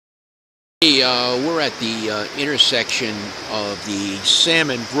Hey, we're at the intersection of the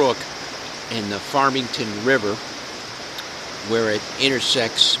Salmon Brook and the Farmington River, where it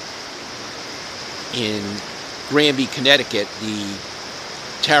intersects in Granby, Connecticut, the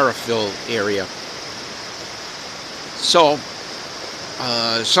Tarryville area. So,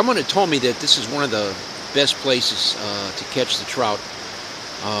 someone had told me that this is one of the best places to catch the trout,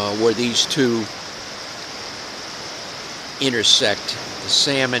 where these two intersect, the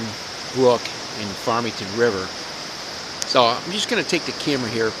Salmon Brook and Farmington River. So I'm just going to take the camera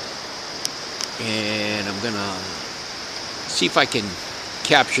here and I'm going to see if I can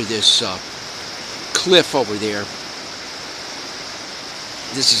capture this cliff over there.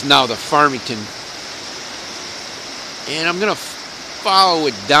 This is now the Farmington, and I'm going to follow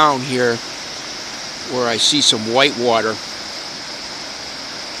it down here where I see some white water.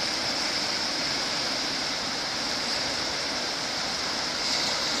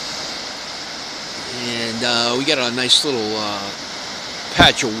 And we got a nice little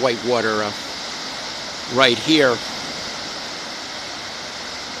patch of white water right here.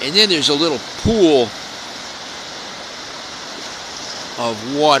 And then there's a little pool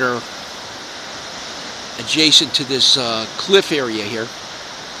of water adjacent to this cliff area here.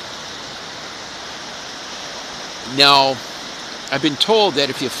 Now, I've been told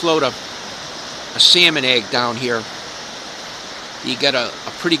that if you float a salmon egg down here, you got a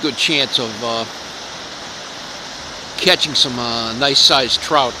pretty good chance of catching some nice sized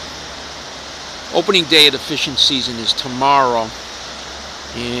trout. Opening day of the fishing season is tomorrow,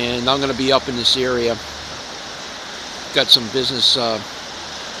 and I'm going to be up in this area. Got some business that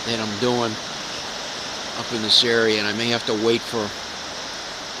I'm doing up in this area, and I may have to wait for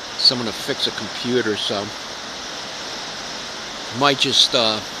someone to fix a computer, so might just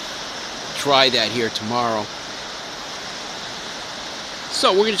try that here tomorrow.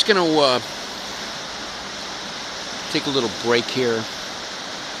 So we're just going to take a little break here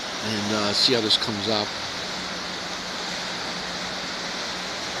and see how this comes out.